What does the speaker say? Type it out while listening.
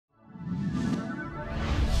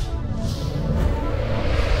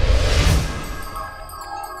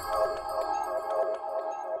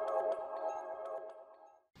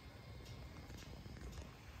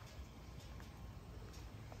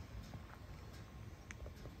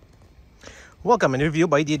Welcome, an review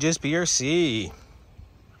by Djsprc.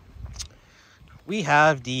 We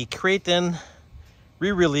have the Kraton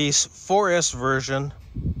re-release 4S version.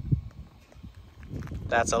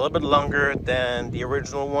 That's a little bit longer than the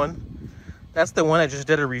original one. That's the one I just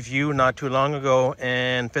did a review not too long ago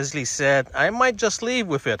and physically said I might just leave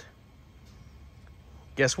with it.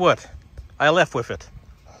 Guess what? I left with it.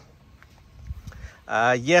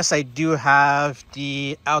 Yes, I do have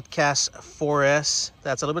the Outcast 4S.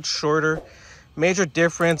 That's a little bit shorter. Major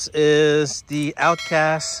difference is the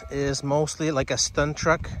Outcast is mostly like a stunt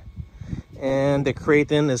truck, and the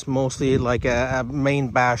Kraton is mostly like a main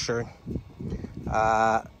basher.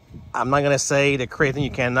 I'm not gonna say the Kraton you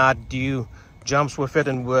cannot do jumps with it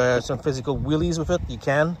and some physical wheelies with it. You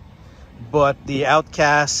can, but the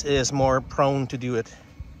Outcast is more prone to do it.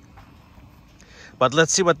 But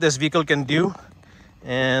let's see what this vehicle can do,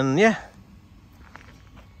 and yeah.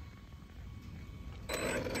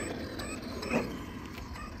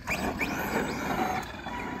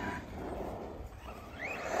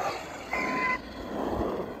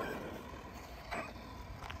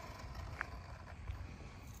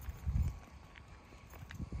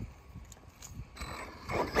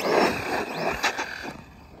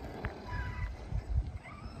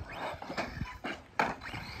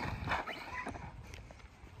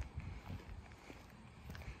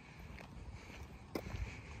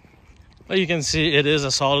 You can see it is a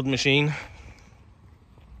solid machine.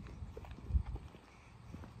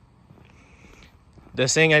 The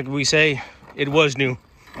saying that we say, it was new.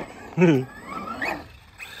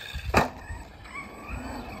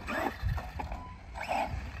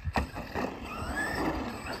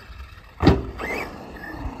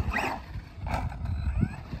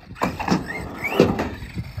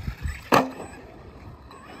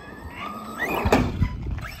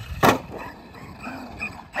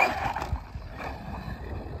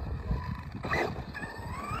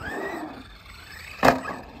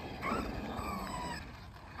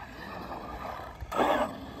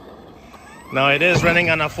 Now it is running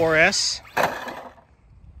on a 4S.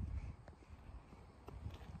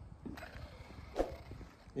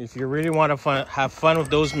 If you really want to have fun with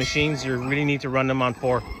those machines, you really need to run them on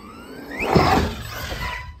 4.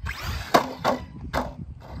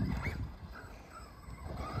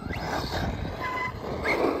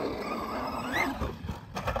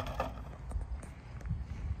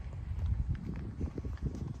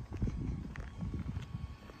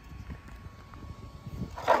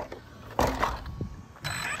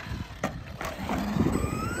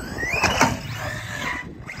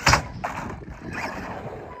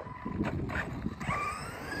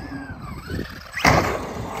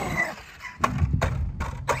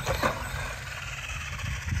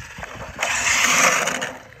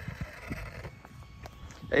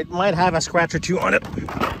 It might have a scratch or two on it.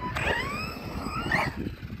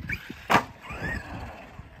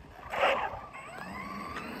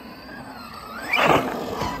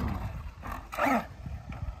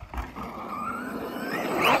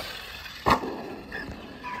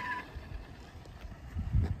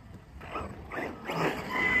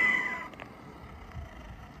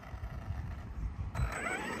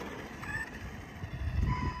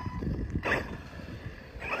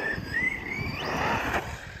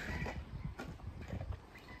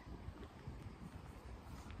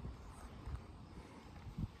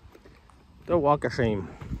 The walk of shame.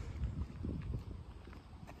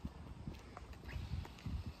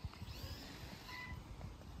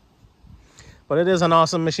 But it is an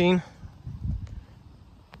awesome machine.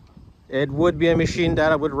 It would be a machine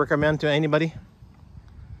that I would recommend to anybody.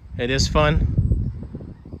 It is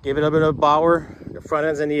fun. Give it a bit of power. The front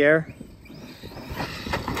end's in the air.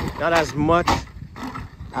 Not as much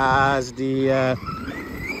as the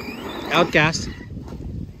Outcast.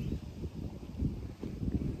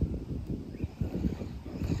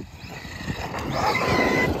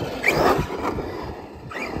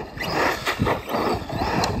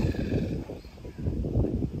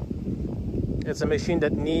 It's a machine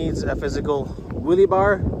that needs a physical wheelie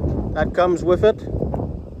bar that comes with it.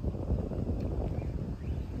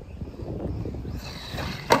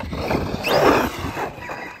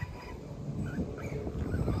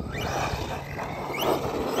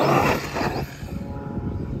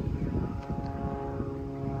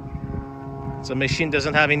 It's a machine that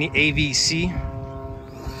doesn't have any AVC,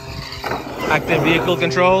 active vehicle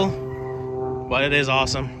control, but it is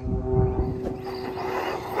awesome.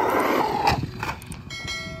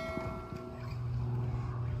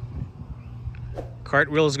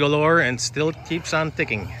 Cartwheels galore and still keeps on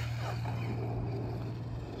ticking.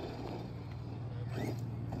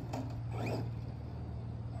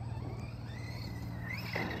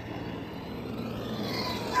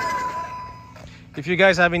 If you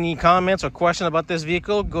guys have any comments or questions about this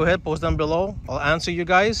vehicle, go ahead, post them below. I'll answer you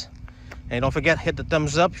guys. And don't forget, hit the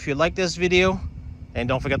thumbs up if you like this video. And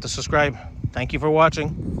don't forget to subscribe. Thank you for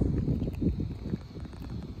watching.